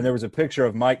 and there was a picture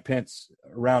of Mike Pence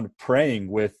around praying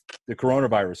with the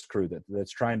coronavirus crew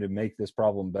that's trying to make this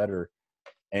problem better.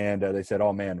 And they said,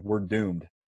 oh, man, we're doomed,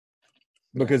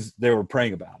 because they were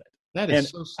praying about it. That is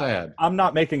so sad. I'm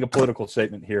not making a political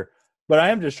statement here, but I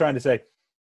am just trying to say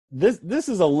this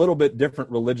is a little bit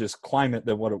different religious climate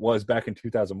than what it was back in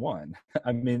 2001.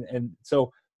 I mean, and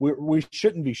so we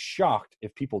shouldn't be shocked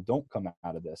if people don't come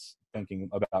out of this thinking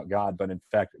about God, but in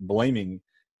fact blaming,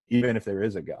 even if there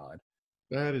is a God.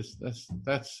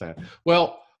 That's sad.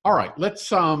 Well, all right, let's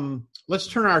turn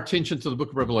our attention to the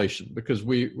book of Revelation, because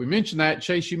we mentioned that.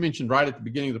 Chase, you mentioned right at the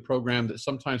beginning of the program that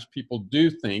sometimes people do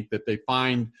think that they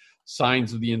find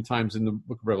signs of the end times in the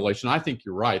book of Revelation. I think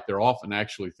you're right. They're often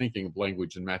actually thinking of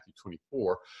language in Matthew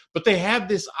 24, but they have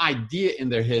this idea in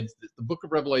their heads that the book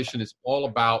of Revelation is all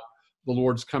about the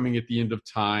Lord's coming at the end of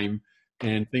time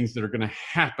and things that are going to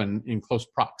happen in close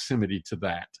proximity to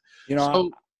that. So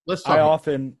let's talk.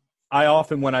 I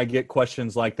often, when I get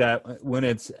questions like that, when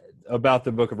it's about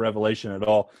the book of Revelation at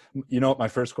all, you know what my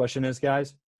first question is,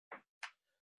 guys?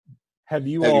 Have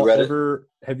you all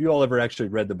ever actually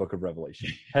read the book of Revelation?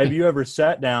 Have you ever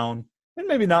sat down, and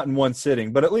maybe not in one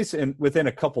sitting, but at least within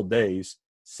a couple days,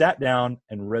 sat down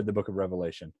and read the book of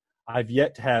Revelation? I've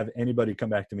yet to have anybody come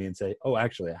back to me and say, "Oh,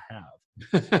 actually, I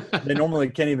have." They normally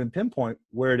can't even pinpoint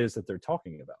where it is that they're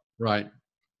talking about. Right.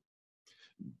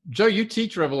 Joe, you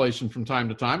teach Revelation from time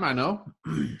to time, I know.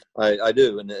 I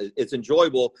do, and it's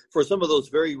enjoyable for some of those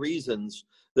very reasons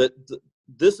that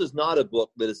this is not a book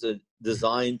that is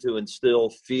designed to instill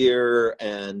fear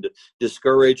and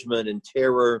discouragement and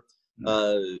terror.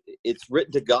 It's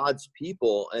written to God's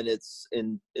people, and its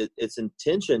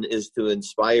intention is to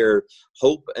inspire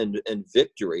hope and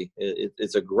victory.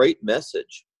 It's a great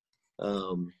message,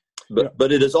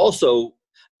 but it is also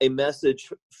a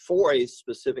message for a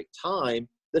specific time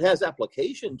that has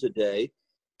application today,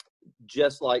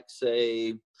 just like,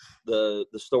 say, the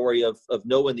story of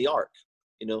Noah and the ark.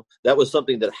 That was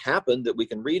something that happened that we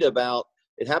can read about.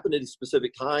 It happened at a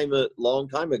specific time, a long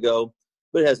time ago,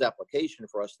 but it has application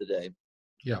for us today.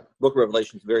 Yeah. Book of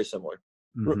Revelation is very similar.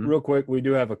 Mm-hmm. Real quick, we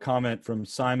do have a comment from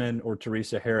Simon or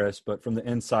Teresa Harris, but from the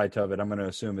insight of it, I'm going to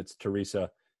assume it's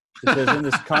Teresa. It says, in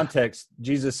this context,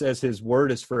 Jesus says his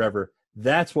word is forever.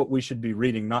 That's what we should be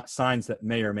reading, not signs that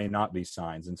may or may not be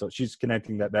signs. And so she's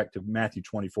connecting that back to Matthew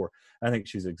 24. I think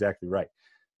she's exactly right.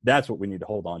 That's what we need to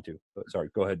hold on to. But sorry,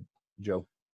 go ahead, Joe.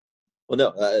 Well,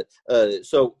 no.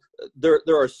 So there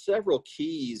are several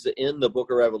keys in the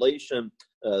book of Revelation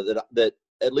that,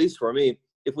 at least for me,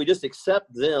 if we just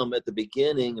accept them at the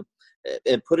beginning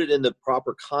and put it in the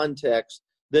proper context,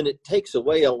 then it takes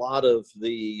away a lot of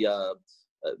the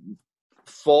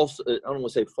false, I don't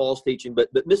want to say false teaching, but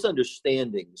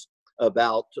misunderstandings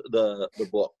about the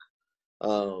book.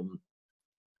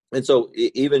 And so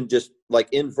even just like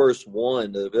in verse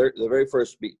 1, the very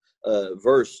first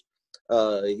verse,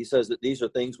 he says that these are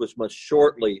things which must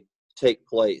shortly take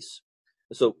place.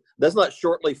 So that's not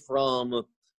shortly from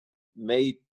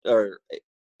May or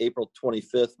April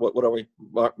 25th. What are we?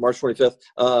 March 25th,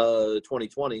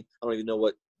 2020. I don't even know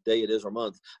what day it is or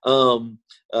month.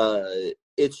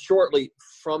 It's shortly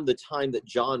from the time that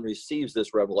John receives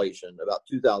this revelation about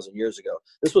 2,000 years ago.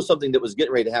 This was something that was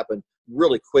getting ready to happen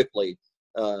really quickly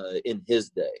in his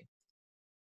day.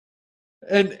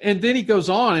 And then he goes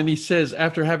on and he says,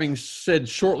 after having said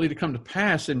shortly to come to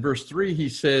pass, in verse 3, he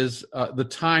says, the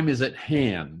time is at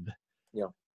hand. Yeah.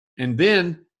 And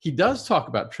then he does talk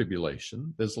about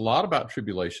tribulation. There's a lot about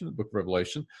tribulation in the book of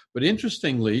Revelation. But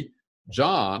interestingly,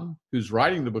 John, who's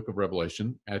writing the book of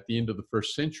Revelation at the end of the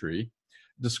first century,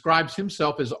 describes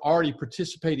himself as already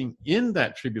participating in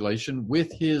that tribulation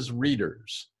with his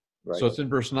readers. Right. So it's in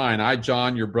verse 9, I,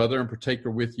 John, your brother and partaker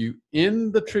with you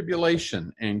in the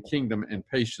tribulation and kingdom and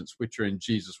patience which are in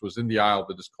Jesus, was in the isle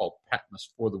that is called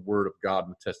Patmos for the word of God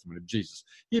and the testimony of Jesus.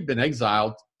 He had been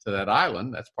exiled to that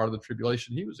island. That's part of the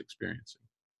tribulation he was experiencing.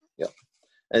 Yeah.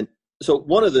 And so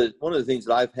one of the things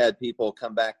that I've had people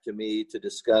come back to me to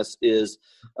discuss is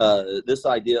this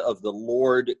idea of the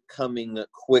Lord coming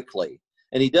quickly.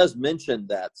 And he does mention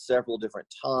that several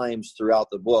different times throughout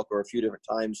the book, or a few different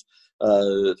times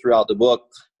throughout the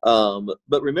book.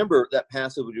 But remember that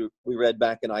passage we read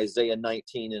back in Isaiah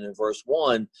 19 and in verse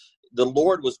 1, the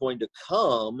Lord was going to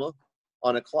come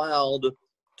on a cloud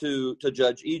to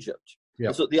judge Egypt.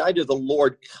 Yep. So the idea of the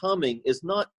Lord coming is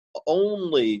not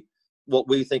only what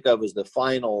we think of as the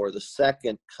final or the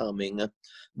second coming.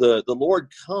 The Lord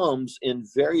comes in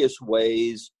various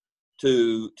ways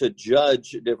to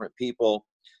judge different people.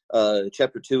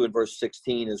 Chapter 2 and verse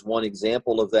 16 is one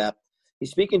example of that.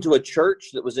 He's speaking to a church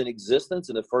that was in existence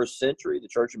in the first century, the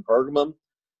church in Pergamum.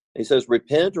 He says,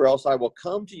 repent or else I will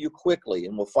come to you quickly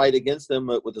and will fight against them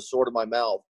with the sword of my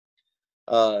mouth.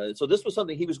 So this was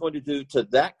something he was going to do to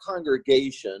that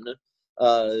congregation,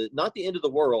 not the end of the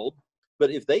world,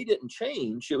 but if they didn't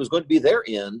change, it was going to be their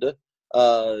end.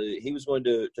 He was going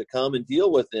to come and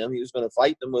deal with them. He was going to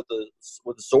fight them with the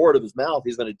sword of his mouth.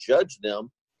 He's going to judge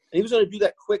them. And he was going to do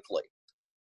that quickly.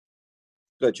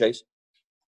 Go ahead, Chase.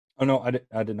 Oh no,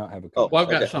 I did not have a comment. Oh, well,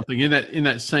 I've got something in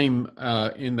that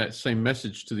same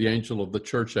message to the angel of the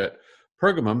church at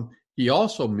Pergamum. He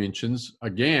also mentions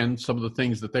again some of the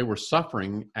things that they were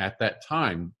suffering at that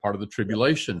time, part of the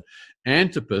tribulation.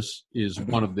 Antipas is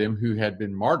one of them who had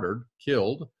been martyred,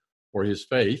 killed for his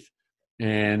faith.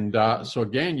 And so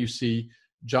again, you see,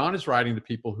 John is writing to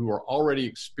people who are already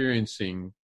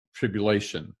experiencing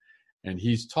tribulation. And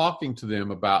he's talking to them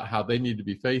about how they need to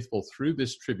be faithful through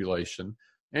this tribulation,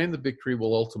 and the victory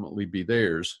will ultimately be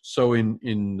theirs. So in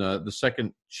the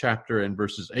second chapter and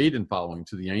verses 8 and following,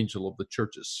 to the angel of the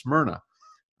church at Smyrna,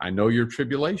 I know your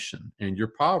tribulation and your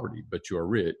poverty, but you are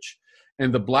rich,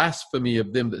 and the blasphemy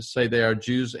of them that say they are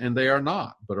Jews and they are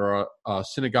not, but are a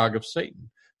synagogue of Satan.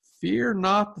 Fear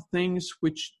not the things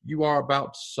which you are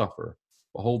about to suffer.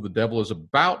 Behold, the devil is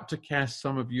about to cast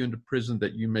some of you into prison,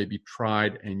 that you may be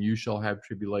tried, and you shall have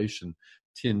tribulation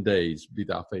 10 days. Be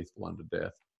thou faithful unto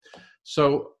death.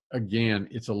 So again,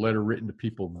 it's a letter written to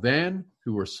people then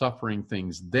who were suffering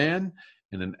things then,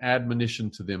 and an admonition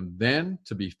to them then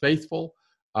to be faithful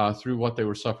through what they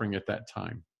were suffering at that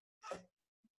time.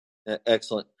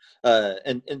 Excellent.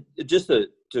 And just to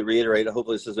reiterate,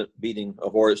 hopefully this isn't beating a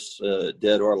horse,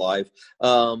 dead or alive.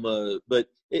 But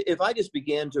if I just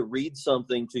began to read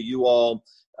something to you all,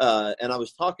 and I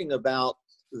was talking about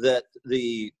that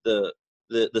the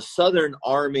Southern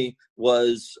Army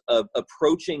was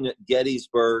approaching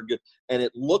Gettysburg, and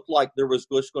it looked like there was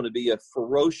just going to be a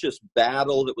ferocious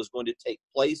battle that was going to take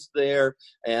place there,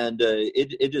 and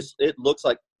it looks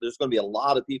like there's going to be a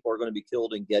lot of people are going to be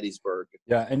killed in Gettysburg.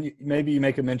 Yeah, and maybe you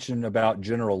make a mention about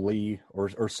General Lee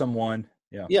or someone.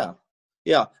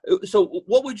 Yeah. So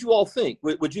what would you all think?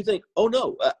 Would you think, oh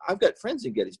no, I've got friends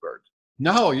in Gettysburg?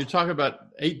 No, you're talking about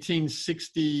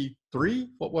 1863?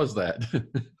 What was that?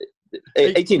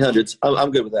 1800s.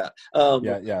 I'm good with that.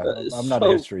 I'm not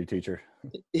a history teacher.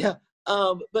 Yeah.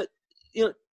 But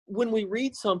when we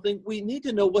read something, we need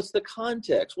to know what's the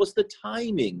context, what's the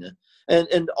timing,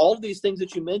 and all of these things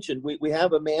that you mentioned. We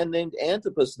have a man named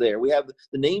Antipas there. We have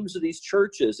the names of these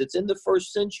churches. It's in the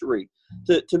first century.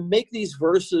 To make these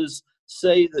verses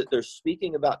say that they're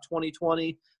speaking about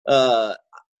 2020,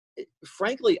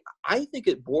 frankly, I think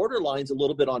it borderlines a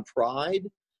little bit on pride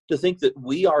to think that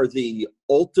we are the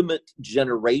ultimate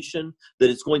generation, that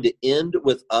it's going to end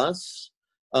with us.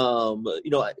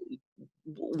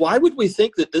 Why would we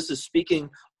think that this is speaking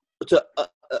to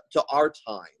our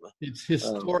time? It's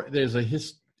historic. There's a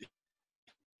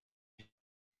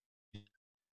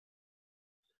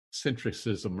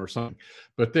centricism or something,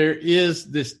 but there is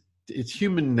this. It's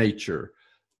human nature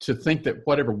to think that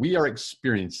whatever we are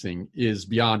experiencing is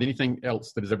beyond anything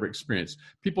else that is ever experienced.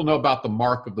 People know about the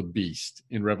mark of the beast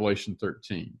in Revelation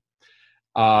 13.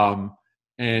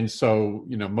 And so,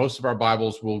 most of our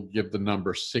Bibles will give the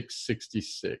number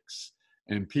 666.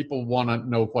 And people want to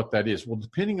know what that is. Well,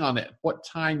 depending on at what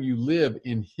time you live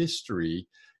in history,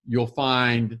 you'll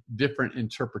find different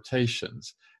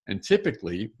interpretations. And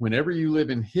typically, whenever you live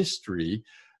in history,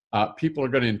 people are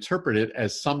going to interpret it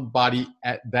as somebody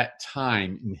at that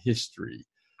time in history.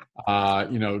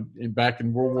 Back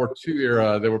in World War II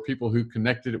era, there were people who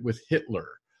connected it with Hitler.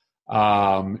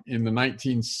 In the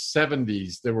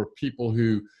 1970s, there were people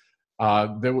who,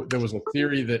 there was a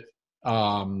theory that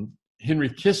Henry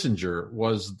Kissinger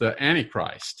was the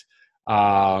Antichrist.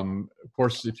 Of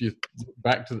course, if you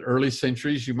back to the early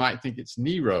centuries, you might think it's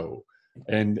Nero.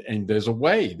 And there's a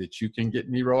way that you can get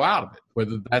Nero out of it.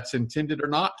 Whether that's intended or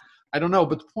not, I don't know.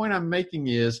 But the point I'm making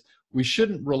is we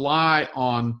shouldn't rely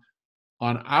on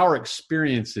our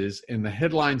experiences and the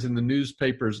headlines in the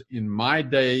newspapers in my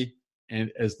day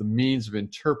and as the means of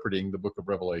interpreting the book of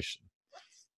Revelation.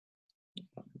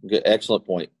 Good, excellent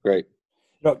point. Great.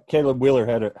 Caleb Wheeler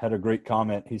had a great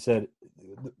comment. He said,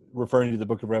 referring to the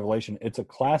book of Revelation, it's a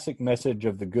classic message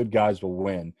of the good guys will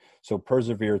win, so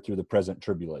persevere through the present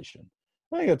tribulation.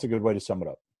 I think that's a good way to sum it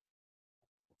up.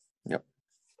 Yep.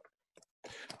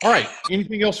 All right.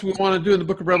 Anything else we want to do in the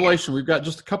book of Revelation? We've got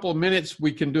just a couple of minutes.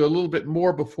 We can do a little bit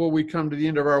more before we come to the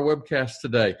end of our webcast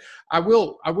today. I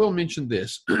will mention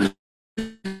this.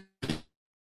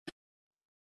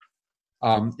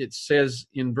 It says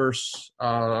in verse,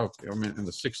 I'm in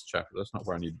the 6th chapter. That's not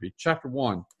where I need to be. Chapter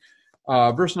 1,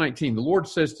 verse 19. The Lord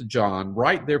says to John,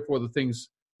 write therefore the things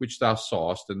which thou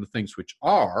sawest, and the things which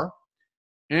are,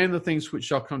 and the things which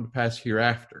shall come to pass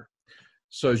hereafter.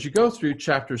 So as you go through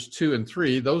chapters 2 and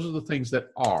 3, those are the things that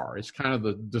are. It's kind of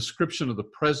the description of the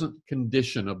present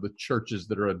condition of the churches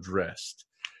that are addressed.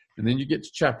 And then you get to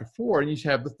chapter 4, and you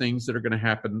have the things that are going to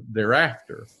happen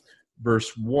thereafter.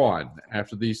 Verse 1,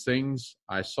 after these things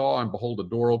I saw, and behold, a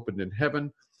door opened in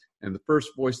heaven, and the first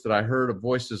voice that I heard, a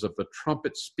voices of the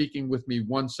trumpet speaking with me,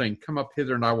 one saying, come up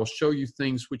hither, and I will show you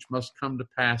things which must come to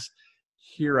pass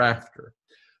hereafter.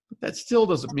 But that still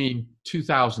doesn't mean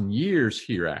 2,000 years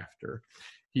hereafter.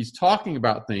 He's talking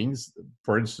about things,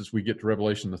 for instance, we get to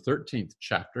Revelation, the 13th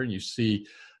chapter, and you see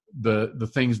the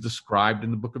things described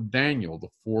in the book of Daniel, the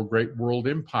four great world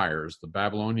empires, the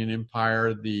Babylonian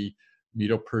Empire, the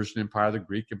Medo-Persian Empire, the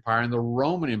Greek Empire, and the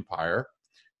Roman Empire.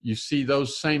 You see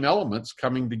those same elements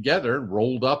coming together and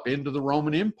rolled up into the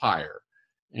Roman Empire.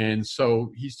 And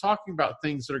so he's talking about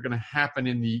things that are going to happen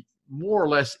in the more or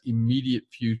less immediate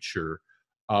future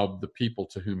of the people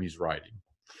to whom he's writing.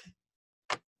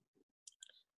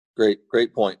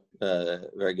 Great point.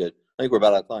 Very good. I think we're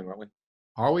about out of time, aren't we?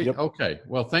 Are we? Yep. Okay.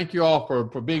 Well, thank you all for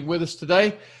being with us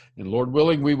today. And Lord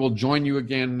willing, we will join you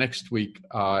again next week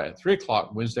at 3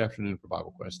 o'clock Wednesday afternoon for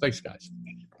Bible Quest. Thanks, guys.